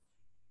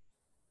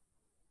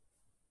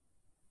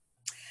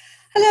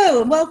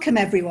Hello and welcome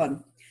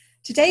everyone.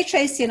 Today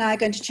Tracy and I are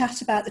going to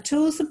chat about the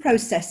tools and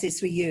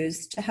processes we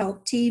use to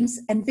help teams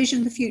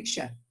envision the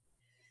future.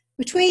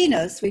 Between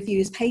us, we've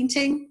used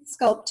painting,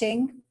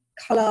 sculpting,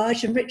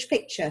 collage and rich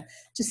picture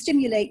to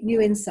stimulate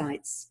new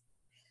insights.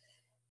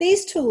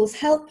 These tools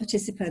help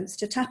participants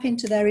to tap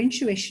into their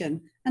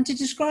intuition and to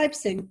describe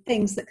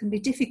things that can be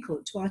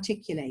difficult to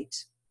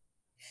articulate.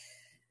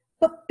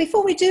 But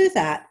before we do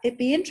that, it'd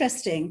be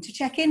interesting to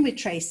check in with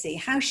Tracy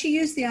how she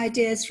used the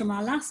ideas from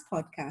our last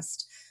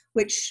podcast,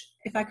 which,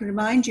 if I can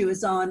remind you,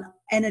 is on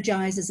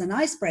energizers and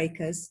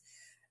icebreakers,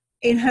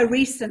 in her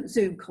recent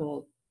Zoom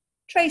call.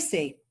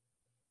 Tracy.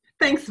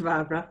 Thanks,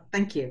 Barbara.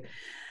 Thank you.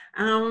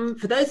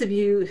 For those of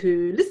you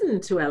who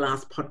listened to our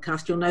last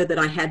podcast, you'll know that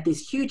I had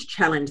this huge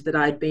challenge that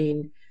I'd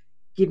been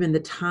given the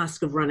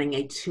task of running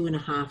a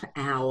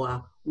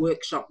 2.5-hour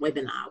workshop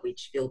webinar,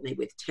 which filled me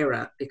with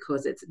terror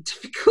because it's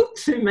difficult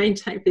to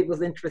maintain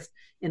people's interest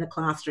in a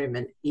classroom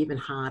and even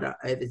harder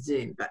over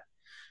Zoom. But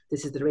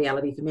this is the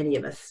reality for many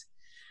of us.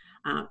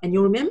 And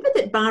you'll remember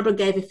that Barbara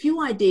gave a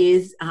few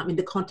ideas in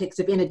the context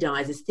of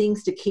energizers,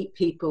 things to keep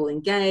people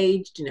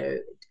engaged,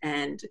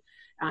 and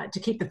to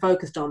keep them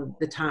focused on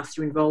the tasks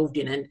they're involved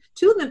in. And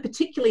two of them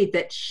particularly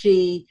that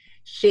she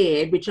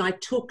shared, which I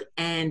took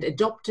and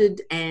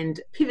adopted and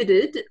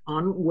pivoted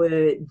on,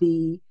 were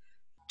the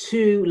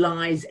 2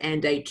 lies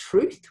and a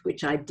truth,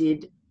 which I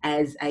did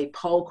as a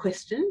poll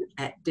question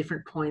at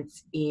different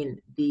points in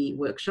the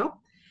workshop.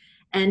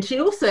 And she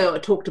also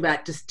talked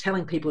about just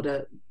telling people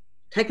to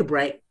take a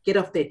break, get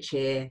off their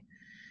chair,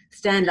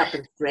 stand up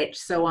and stretch.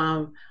 So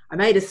I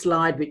made a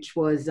slide which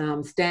was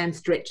stand,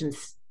 stretch and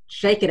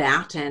shake it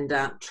out, and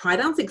tried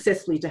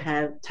unsuccessfully to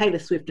have Taylor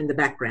Swift in the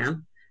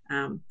background,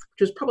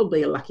 which was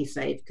probably a lucky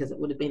save because it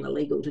would have been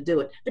illegal to do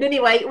it. But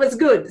anyway, it was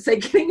good. So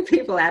getting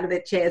people out of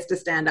their chairs to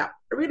stand up,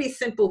 a really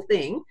simple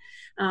thing.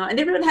 And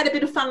everyone had a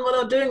bit of fun while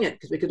they were doing it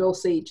because we could all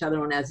see each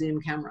other on our Zoom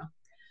camera.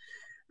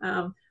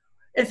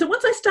 And so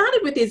once I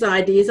started with these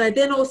ideas, I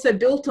then also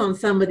built on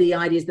some of the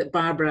ideas that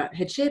Barbara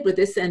had shared with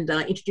us and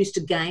introduced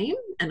a game.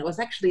 And it was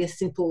actually a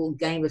simple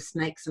game of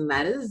snakes and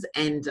ladders.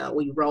 And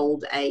we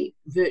rolled a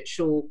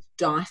virtual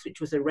dice,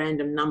 which was a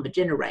random number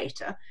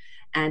generator,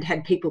 and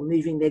had people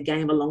moving their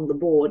game along the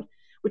board,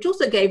 which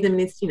also gave them,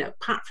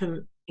 apart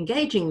from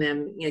engaging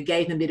them,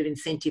 gave them a bit of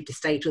incentive to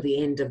stay till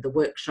the end of the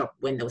workshop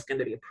when there was going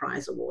to be a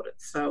prize awarded.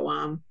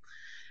 So,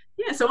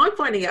 so I'm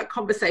finding out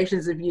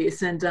conversations of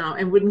use, and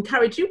would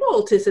encourage you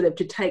all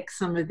to take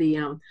some of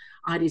the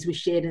ideas we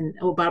shared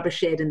or Barbara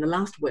shared in the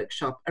last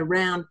workshop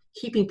around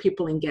keeping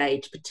people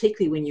engaged,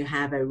 particularly when you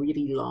have a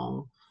really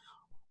long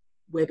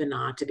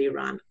webinar to be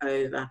run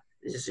over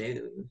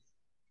Zoom.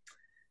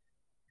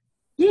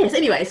 Yes,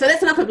 anyway, so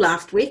that's enough of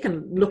last week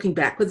and looking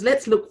backwards.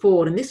 Let's look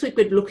forward. And this week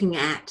we're looking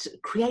at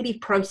creative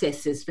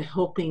processes for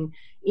helping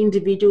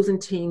individuals and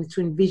teams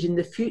to envision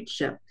the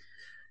future.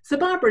 So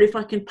Barbara, if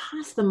I can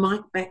pass the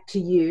mic back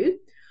to you,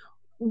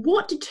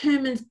 what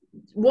determines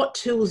what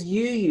tools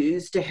you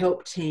use to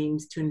help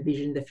teams to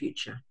envision the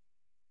future?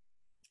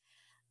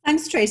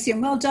 Thanks, Tracy,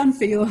 and well done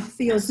for your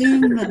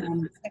Zoom.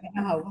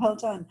 Well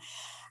done.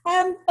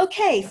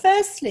 Okay,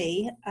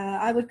 firstly,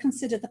 I would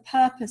consider the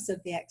purpose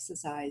of the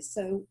exercise.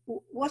 So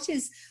what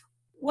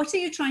are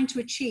you trying to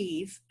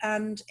achieve,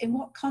 and in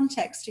what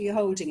context are you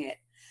holding it?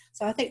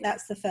 So I think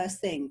that's the first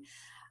thing.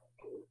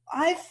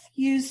 I've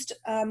used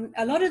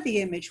a lot of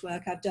the image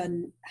work I've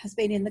done has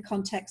been in the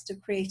context of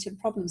creative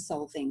problem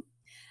solving,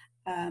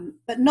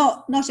 but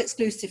not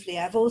exclusively.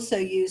 I've also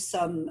used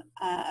some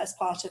as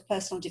part of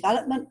personal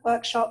development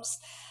workshops,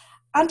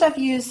 and I've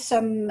used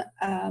some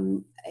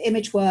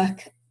image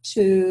work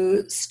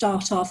to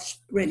start off,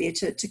 really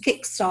to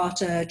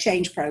kickstart a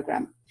change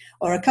program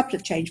or a couple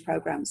of change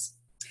programs.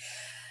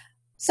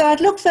 So I'd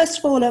look first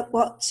of all at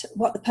what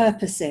the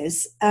purpose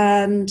is,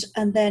 and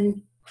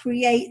then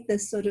create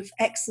this sort of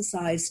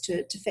exercise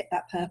to fit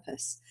that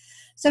purpose.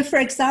 So for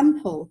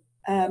example,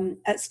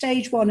 at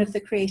stage 1 of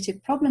the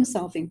creative problem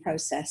solving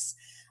process,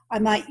 I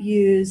might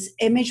use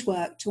image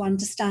work to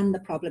understand the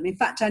problem. In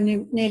fact, I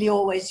nearly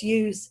always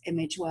use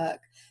image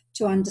work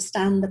to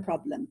understand the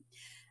problem.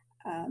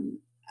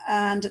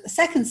 And at the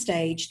second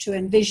stage, to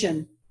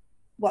envision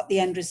what the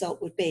end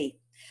result would be.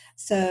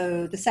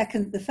 So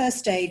the first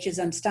stage is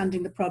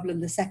understanding the problem.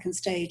 The second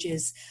stage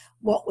is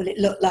what will it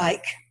look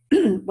like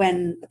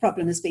when the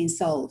problem has been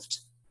solved.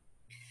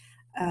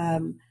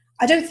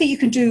 I don't think you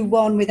can do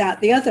one without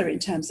the other in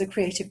terms of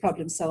creative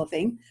problem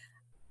solving.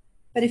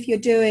 But if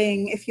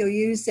you're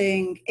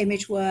using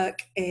image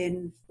work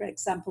in, for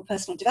example,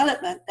 personal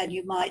development, then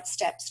you might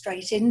step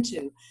straight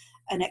into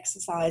an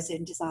exercise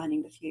in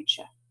designing the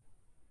future.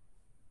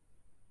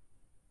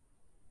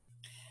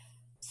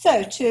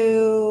 So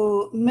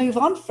to move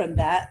on from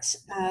that,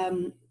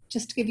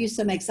 just to give you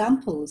some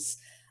examples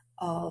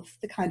of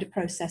the kind of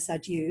process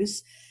I'd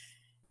use.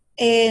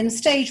 In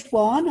stage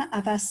 1,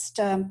 I've asked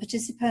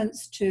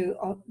participants to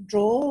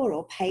draw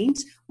or paint.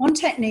 One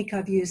technique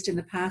I've used in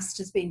the past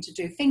has been to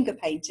do finger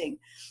painting,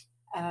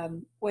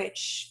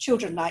 which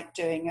children like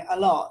doing a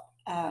lot.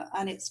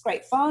 And it's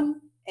great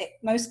fun.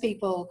 most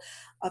people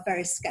are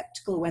very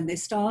skeptical when they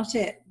start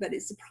it, but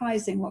it's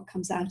surprising what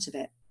comes out of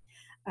it.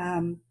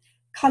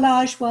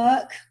 Collage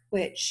work,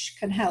 which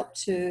can help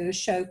to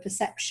show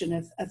perception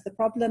of the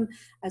problem,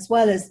 as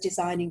well as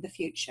designing the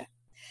future.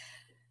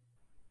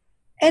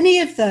 Any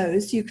of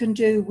those you can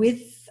do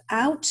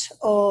without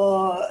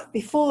or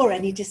before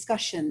any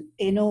discussion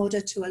in order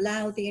to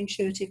allow the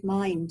intuitive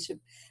mind to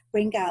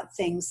bring out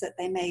things that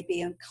they may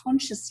be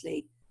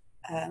unconsciously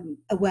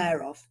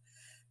aware of.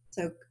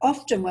 So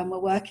often when we're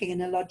working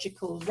in a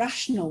logical,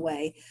 rational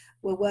way,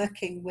 we're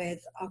working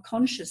with our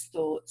conscious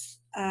thoughts,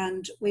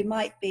 and we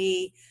might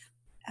be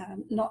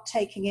not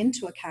taking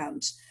into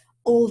account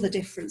all the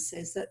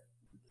differences that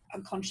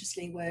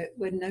unconsciously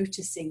we're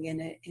noticing in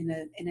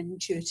an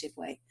intuitive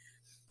way.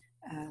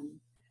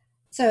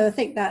 So I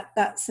think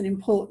that's an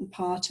important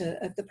part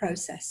of the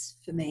process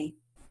for me.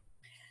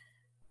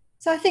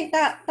 So I think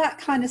that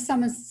kind of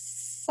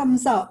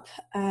sums up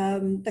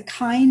the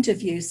kind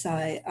of use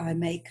I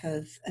make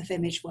of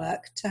image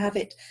work,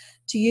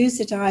 to use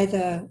it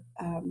either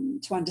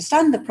to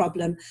understand the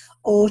problem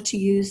or to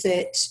use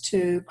it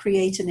to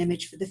create an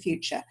image for the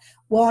future.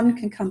 One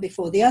can come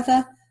before the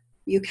other.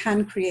 You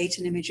can create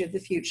an image of the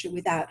future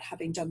without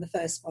having done the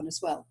first one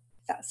as well.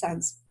 That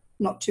sounds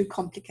not too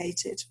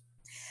complicated.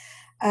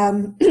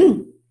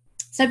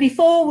 So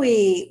before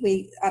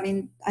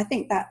I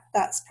think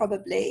that's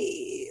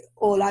probably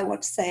all I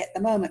want to say at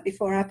the moment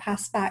before I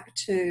pass back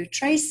to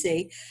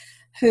Tracy,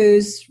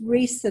 who's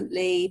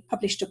recently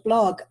published a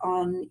blog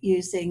on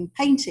using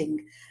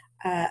painting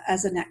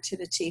as an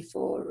activity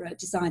for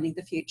designing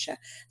the future.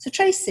 So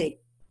Tracy,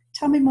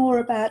 tell us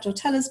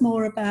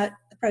more about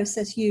the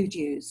process you'd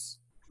use.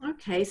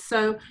 Okay,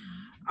 so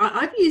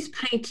I've used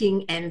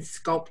painting and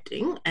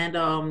sculpting, and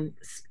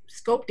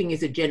sculpting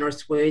is a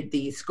generous word.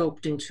 The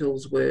sculpting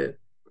tools were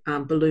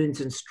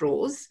balloons and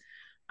straws.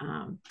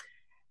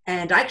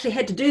 And I actually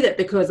had to do that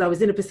because I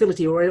was in a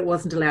facility where it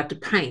wasn't allowed to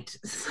paint.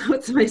 So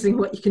it's amazing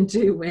what you can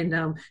do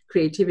when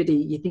creativity,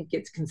 you think,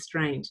 gets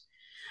constrained.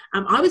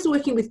 I was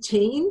working with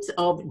teams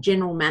of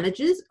general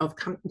managers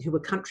who were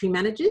country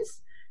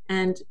managers,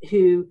 and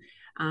who,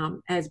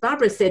 as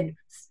Barbara said,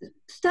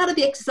 started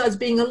the exercise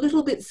being a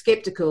little bit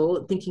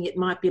skeptical, thinking it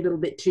might be a little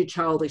bit too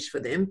childish for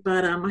them.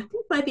 But I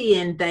think by the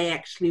end, they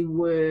actually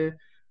were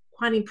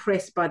quite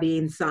impressed by the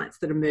insights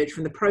that emerged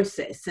from the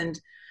process. And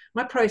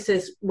my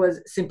process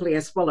was simply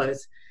as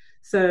follows.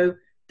 So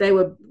they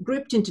were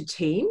grouped into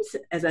teams,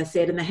 as I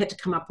said, and they had to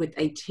come up with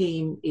a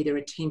team, either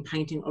a team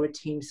painting or a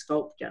team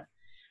sculpture.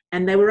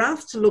 And they were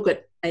asked to look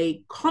at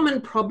a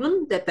common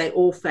problem that they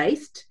all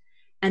faced,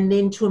 and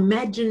then to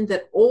imagine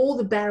that all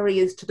the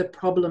barriers to the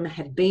problem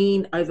had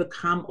been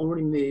overcome or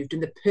removed,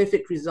 and the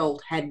perfect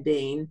result had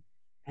been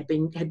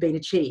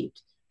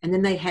achieved. And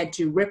then they had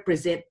to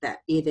represent that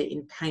either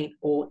in paint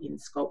or in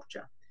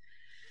sculpture.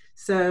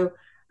 So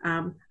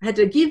I had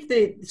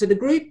to so the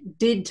group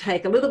did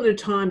take a little bit of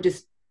time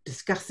just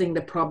discussing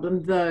the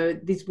problem, though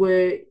these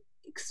were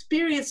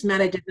experienced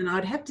managers, and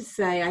I'd have to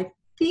say, I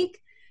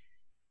think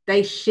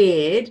they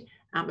shared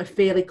a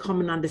fairly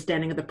common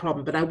understanding of the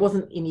problem, but I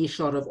wasn't in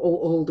earshot of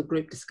all the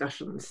group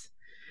discussions.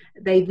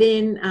 They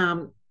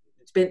then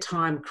spent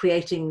time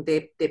creating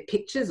their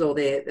pictures or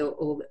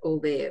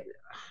their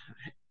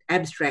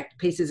abstract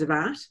pieces of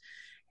art.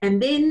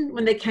 And then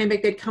when they came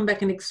back, they'd come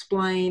back and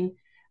explain,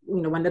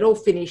 when they'd all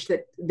finished,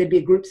 that there'd be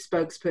a group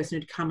spokesperson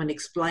who'd come and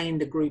explain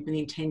the group and the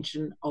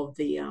intention of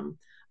the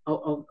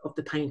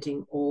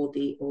painting or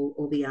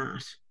the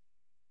art.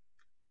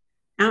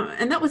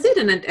 And that was it.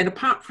 And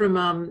apart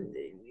from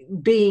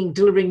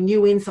delivering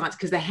new insights,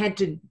 because they had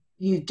to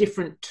use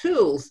different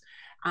tools,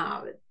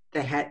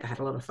 they had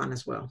a lot of fun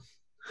as well.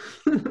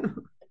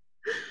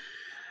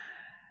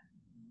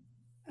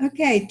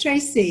 Okay,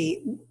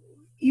 Tracy,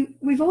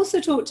 we've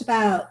also talked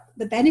about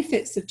the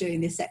benefits of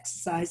doing this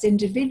exercise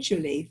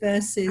individually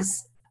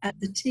versus as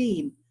a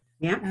team.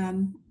 Yeah.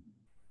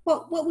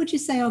 What would you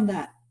say on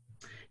that?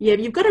 Yeah,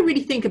 you've got to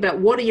really think about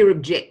what are your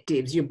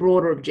objectives, your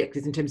broader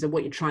objectives in terms of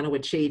what you're trying to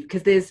achieve,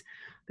 because there's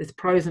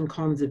pros and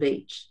cons of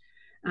each.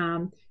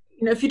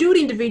 If you do it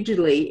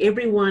individually,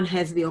 everyone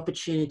has the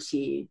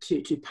opportunity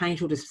to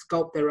paint or to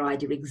sculpt their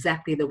idea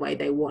exactly the way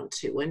they want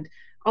to. And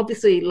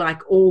obviously,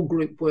 like all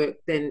group work,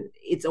 then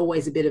it's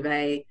always a bit of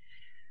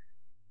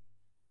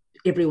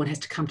everyone has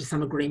to come to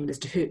some agreement as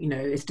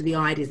to as to the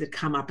ideas that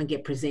come up and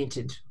get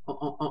presented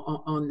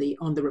on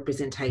the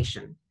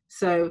representation.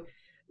 So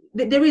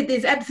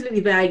there's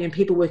absolutely value in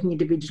people working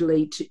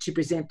individually to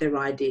present their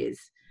ideas.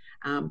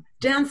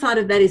 Downside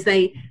of that is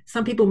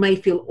some people may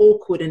feel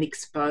awkward and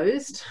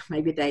exposed.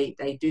 Maybe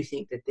they do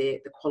think that the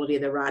quality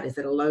of their art is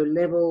at a low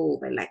level, or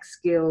they lack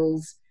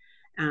skills.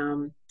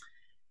 And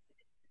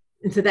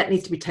so that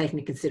needs to be taken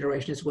into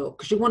consideration as well,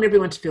 because you want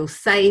everyone to feel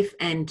safe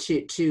and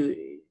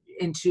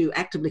to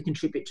actively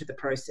contribute to the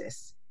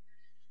process.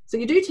 So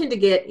you do tend to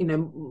get,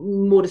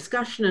 more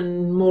discussion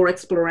and more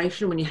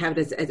exploration when you have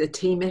it as a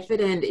team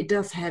effort, and it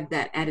does have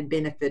that added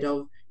benefit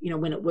of,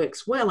 when it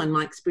works well, and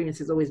my experience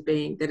has always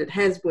been that it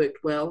has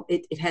worked well,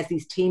 it has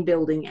these team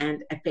building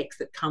and effects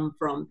that come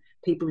from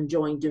people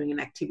enjoying doing an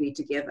activity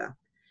together.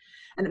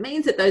 And it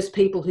means that those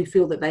people who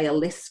feel that they are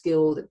less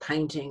skilled at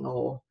painting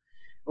or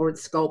at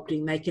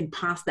sculpting, they can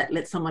pass that,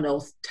 let someone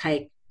else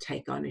take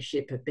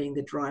ownership of being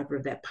the driver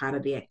of that part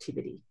of the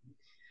activity.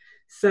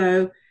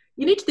 So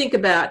you need to think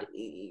about,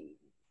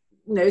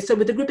 so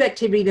with the group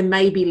activity, there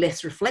may be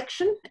less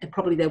reflection, and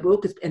probably there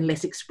will, and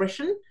less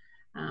expression.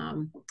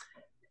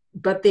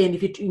 But then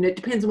it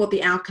depends on what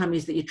the outcome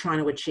is that you're trying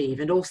to achieve.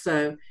 And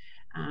also,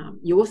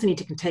 you also need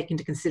to take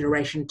into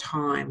consideration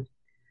time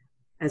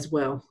as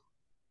well.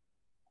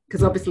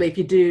 Because obviously if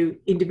you do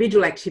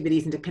individual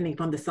activities and depending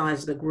upon the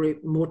size of the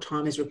group, more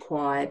time is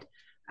required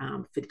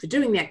for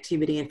doing the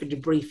activity and for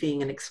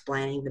debriefing and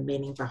explaining the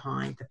meaning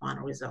behind the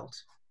final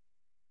result.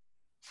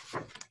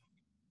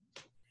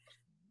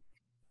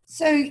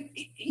 So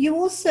you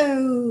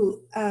also,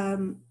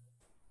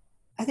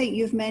 I think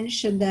you've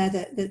mentioned there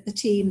that the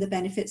team, the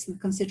benefits and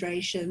the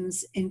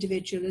considerations,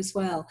 individual as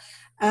well.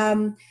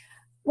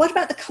 What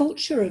about the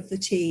culture of the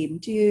team?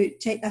 Do you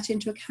take that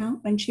into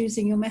account when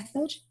choosing your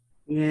method?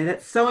 Yeah,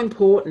 that's so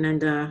important.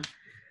 And,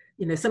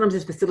 sometimes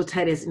as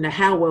facilitators,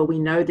 how well we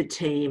know the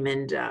team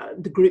and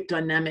the group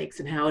dynamics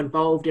and how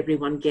involved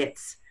everyone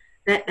gets,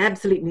 that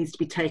absolutely needs to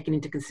be taken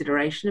into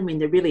consideration. I mean,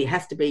 there really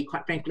has to be,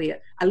 quite frankly,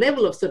 a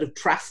level of sort of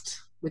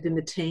trust within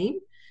the team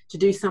to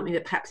do something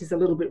that perhaps is a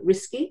little bit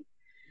risky.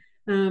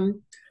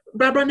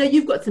 Barbara, I know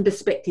you've got some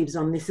perspectives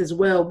on this as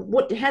well.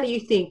 How do you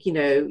think, you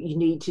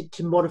need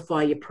to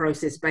modify your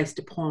process based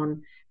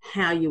upon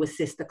how you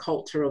assess the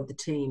culture of the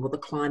team or the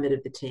climate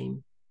of the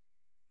team?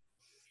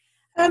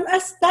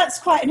 That's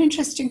quite an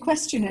interesting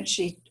question,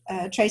 actually,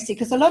 Tracy,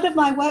 because a lot of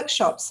my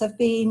workshops have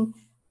been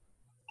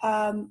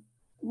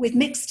with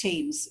mixed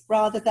teams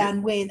rather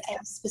than with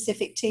a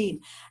specific team.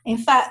 In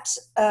fact,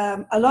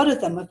 a lot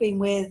of them have been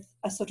with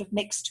a sort of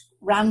mixed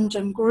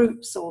random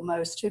groups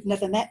almost who've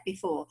never met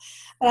before.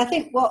 But I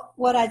think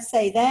what I'd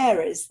say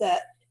there is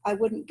that I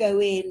wouldn't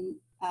go in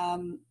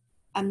and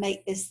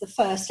make this the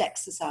first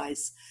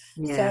exercise.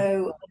 Yeah.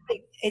 So I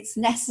think it's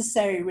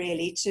necessary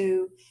really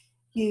to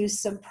use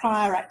some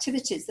prior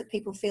activities that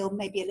people feel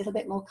maybe a little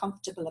bit more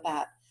comfortable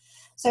about.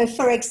 So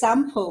for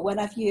example, when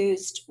I've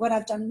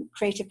done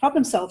creative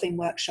problem solving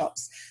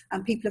workshops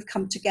and people have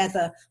come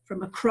together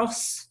from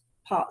across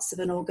parts of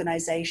an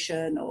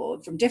organization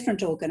or from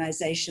different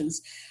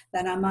organizations,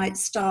 then I might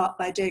start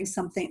by doing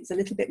something that's a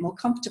little bit more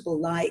comfortable,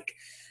 like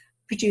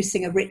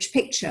producing a rich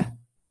picture.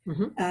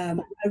 Mm-hmm.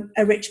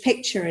 A rich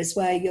picture is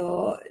where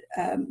you're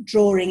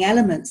drawing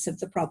elements of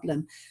the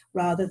problem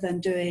rather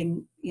than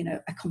doing,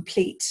 a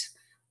complete,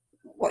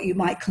 what you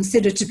might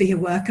consider to be a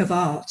work of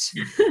art.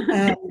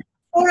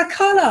 Or a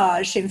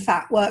collage, in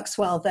fact, works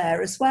well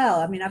there as well.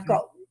 I mean, I've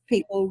got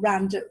people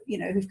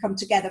who've come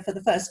together for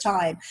the first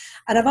time,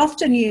 and I've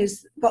often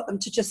got them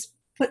to just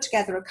put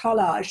together a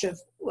collage of,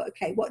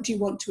 okay, what do you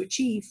want to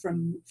achieve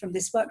from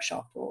this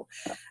workshop,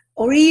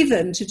 or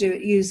even to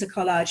use a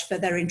collage for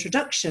their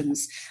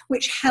introductions,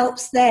 which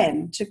helps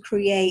them to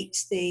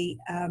create the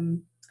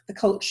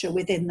culture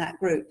within that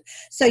group.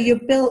 So you're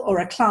or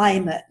a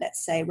climate,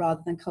 let's say,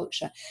 rather than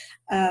culture.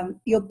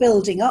 You're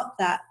building up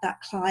that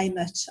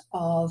climate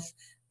of,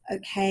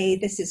 okay,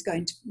 this is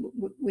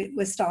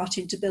we're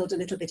starting to build a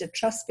little bit of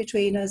trust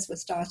between us. We're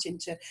starting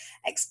to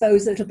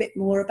expose a little bit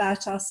more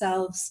about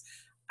ourselves.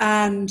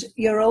 And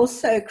you're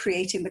also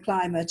creating the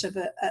climate of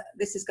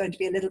this is going to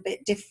be a little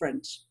bit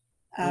different.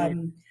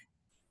 And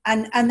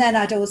then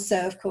I'd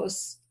also, of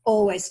course,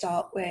 always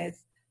start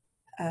with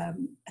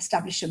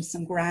establishing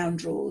some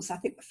ground rules. I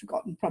think we've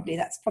forgotten,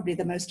 that's probably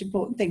the most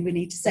important thing we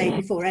need to say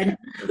before anything.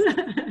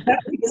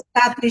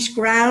 Establish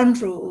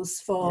ground rules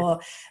for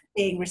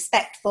being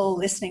respectful,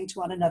 listening to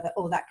one another,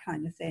 all that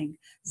kind of thing.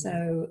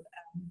 So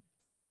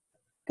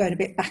going a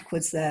bit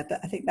backwards there,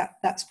 but I think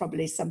that's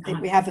probably something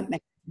we haven't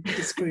mentioned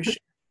is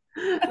crucial.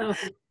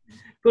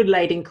 Good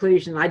late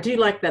inclusion. I do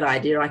like that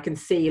idea. I can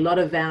see a lot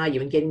of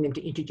value in getting them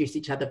to introduce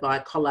each other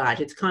via collage.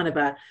 It's kind of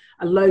a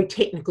low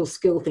technical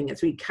skill thing.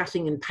 It's really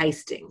cutting and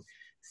pasting.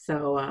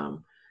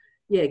 So,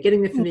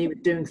 getting them familiar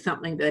with doing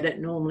something they don't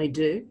normally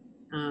do.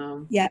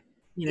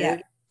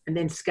 And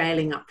then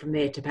scaling up from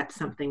there to perhaps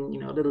something,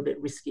 a little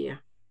bit riskier.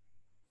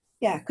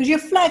 Yeah, because you're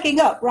flagging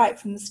up right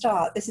from the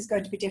start. This is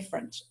going to be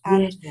different.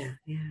 And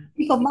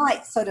people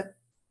might sort of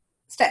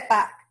step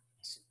back,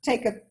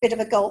 take a bit of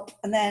a gulp,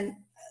 and then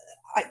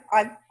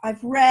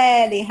I've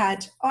rarely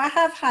had, I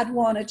have had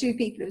one or two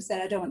people who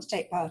said, I don't want to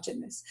take part in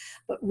this,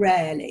 but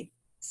rarely.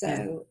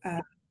 So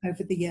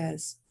over the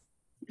years.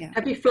 Yeah.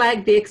 Have you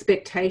flagged the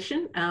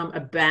expectation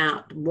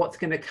about what's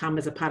going to come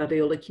as a part of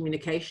all the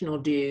communication, or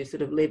do you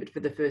sort of leave it for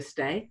the first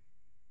day?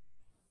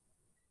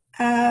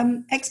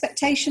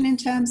 Expectation in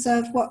terms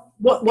of what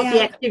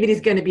the activity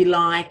is going to be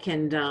like,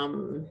 and I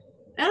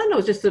don't know.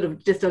 It's I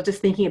was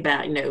just thinking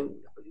about,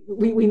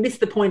 we missed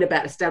the point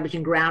about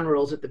establishing ground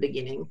rules at the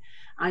beginning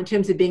in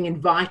terms of being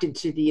invited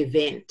to the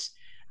event.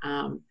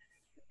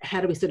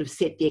 How do we sort of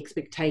set the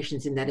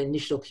expectations in that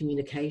initial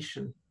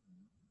communication?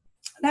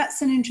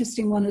 That's an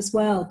interesting one as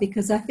well,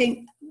 because I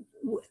think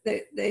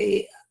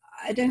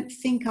I don't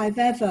think I've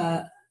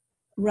ever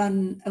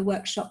run a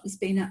workshop that's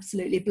been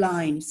absolutely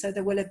blind. So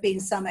there will have been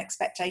some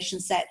expectation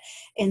set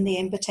in the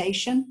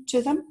invitation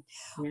to them,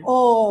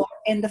 or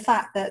in the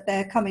fact that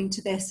they're coming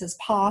to this as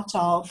part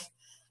of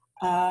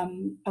a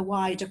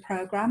wider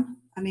program.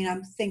 I mean,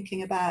 I'm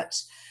thinking about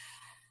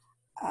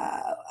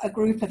a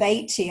group of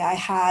 80 I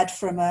had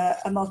from a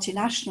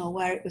multinational,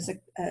 where it was a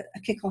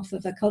kickoff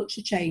of a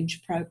culture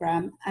change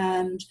program,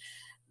 and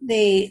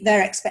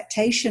their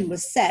expectation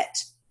was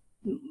set.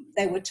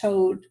 They were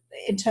told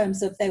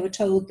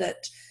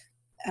that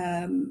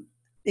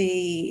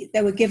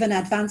they were given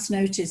advance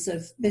notice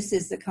of, this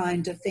is the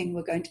kind of thing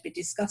we're going to be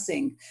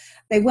discussing.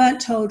 They weren't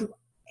told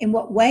in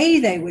what way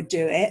they would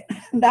do it.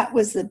 That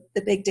was the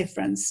big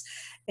difference,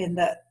 in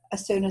that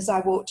as soon as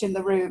I walked in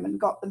the room and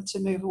got them to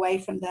move away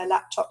from their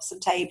laptops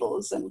and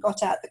tables and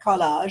got out the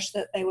collage,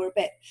 that they were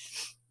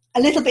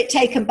a little bit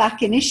taken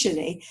back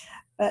initially.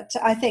 But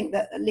I think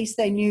that at least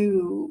they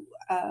knew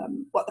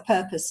what the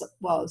purpose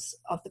was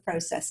of the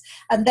process.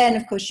 And then,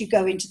 of course, you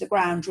go into the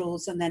ground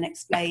rules and then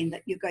explain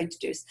that you're going to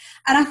do this.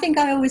 And I think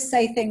I always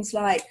say things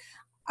like,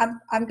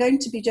 I'm going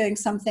to be doing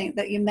something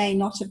that you may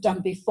not have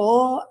done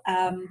before.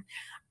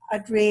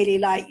 I'd really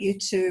like you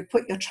to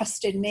put your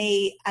trust in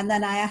me. And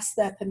then I ask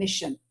their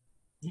permission.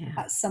 Yeah.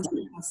 That's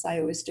something else I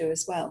always do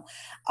as well.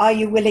 Are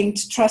you willing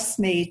to trust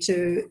me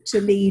to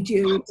lead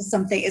you to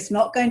something? It's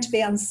not going to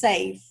be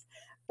unsafe,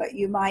 but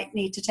you might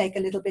need to take a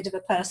little bit of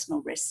a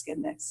personal risk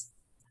in this.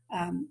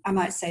 I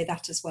might say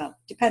that as well,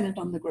 dependent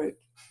on the group.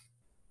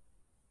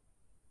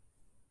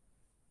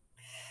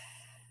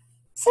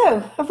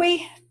 So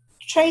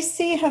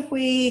Tracy, have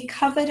we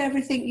covered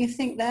everything you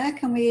think there?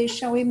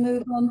 Shall we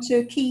move on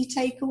to key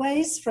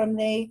takeaways from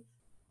the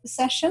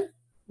session?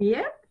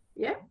 Yeah.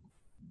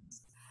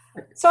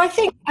 So I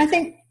think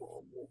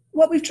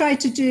what we've tried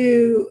to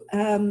do,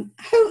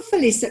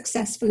 hopefully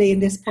successfully in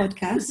this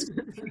podcast,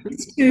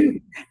 is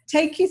to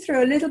take you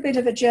through a little bit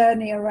of a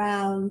journey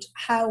around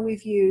how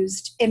we've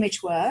used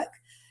image work.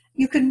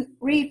 You can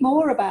read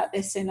more about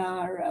this in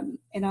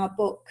our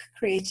book,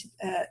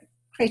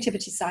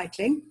 Creativity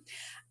Cycling.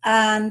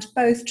 And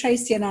both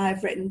Tracy and I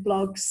have written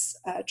blogs,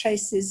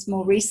 Tracy's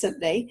more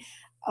recently,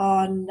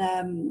 on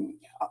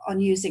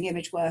using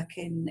image work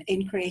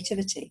in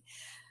creativity.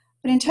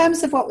 But in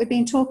terms of what we've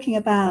been talking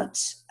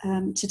about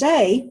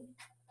today,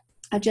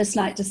 I'd just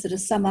like to sort of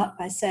sum up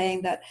by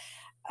saying that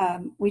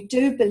we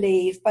do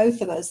believe, both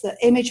of us, that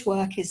image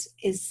work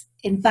is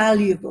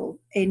invaluable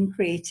in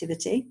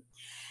creativity.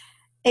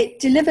 It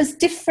delivers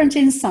different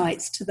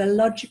insights to the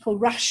logical,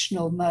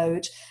 rational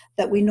mode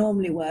that we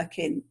normally work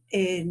in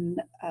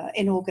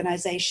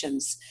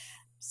organizations.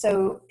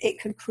 So it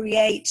can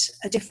create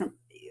a different,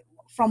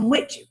 from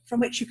which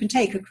you can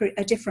take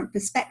a different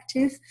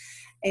perspective.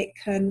 It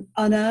can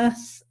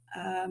unearth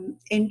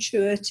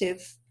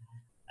intuitive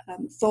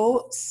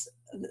thoughts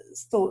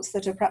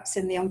that are perhaps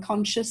in the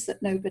unconscious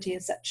that nobody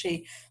has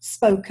actually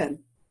spoken.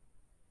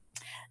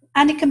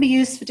 And it can be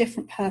used for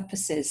different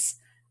purposes.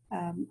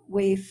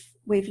 We've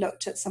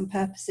looked at some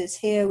purposes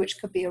here,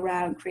 which could be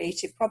around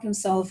creative problem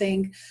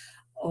solving,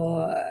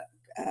 or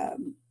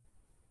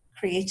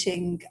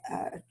creating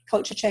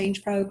culture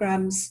change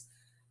programs,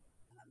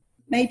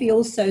 maybe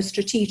also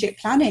strategic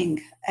planning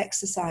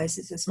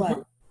exercises as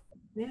well.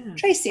 Yeah.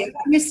 Tracy, have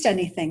I missed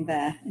anything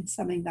there in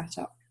summing that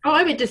up? Oh,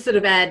 I would just sort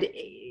of add,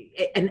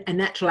 a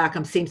natural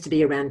outcome seems to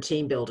be around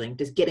team building,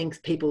 just getting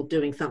people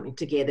doing something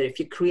together. If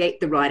you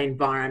create the right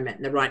environment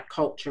and the right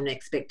culture and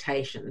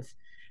expectations,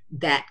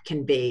 that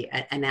can be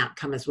an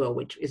outcome as well,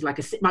 which is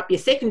might be a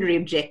secondary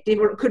objective,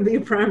 or it could be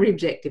a primary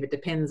objective. It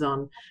depends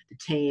on the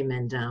team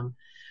and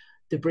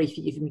the brief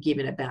that you've been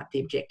given about the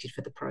objective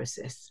for the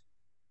process.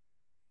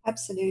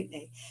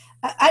 Absolutely.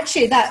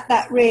 Actually,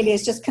 that really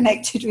is just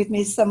connected with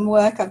me, some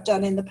work I've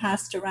done in the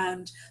past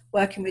around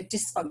working with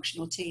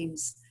dysfunctional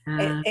teams.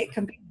 It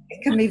can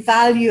be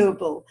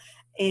valuable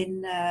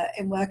in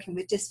working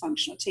with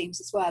dysfunctional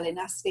teams as well, in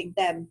asking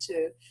them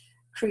to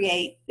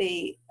create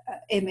the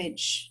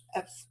image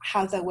of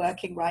how they're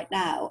working right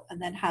now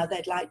and then how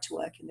they'd like to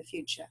work in the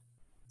future.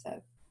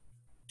 So,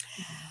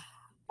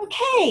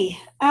 okay.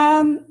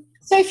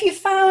 So if you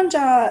found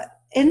our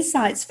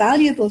insights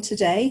valuable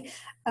today,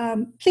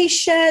 please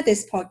share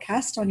this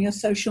podcast on your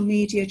social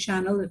media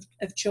channel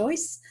of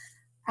choice.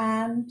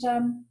 And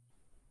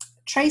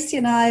Tracy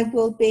and I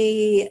will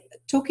be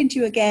talking to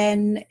you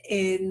again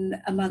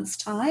in a month's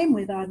time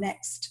with our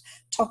next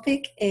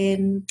topic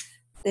in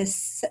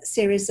this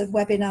series of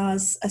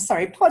webinars,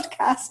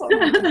 podcasts.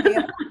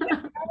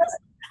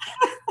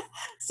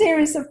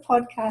 Series of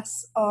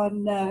podcasts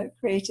on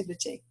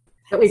creativity.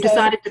 That we've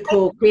decided to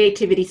call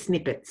Creativity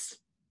Snippets.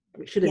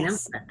 We should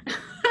announce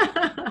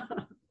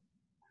that.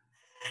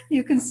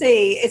 You can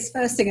see it's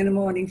first thing in the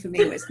morning for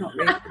me. It's not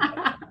really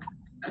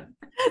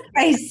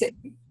crazy.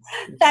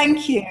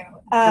 Thank you.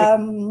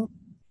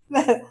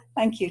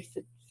 Thank you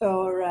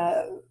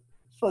for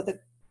the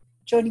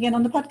joining in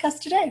on the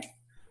podcast today.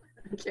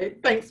 Okay.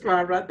 Thanks,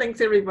 Barbara.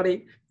 Thanks,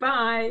 everybody.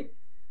 Bye.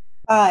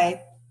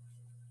 Bye.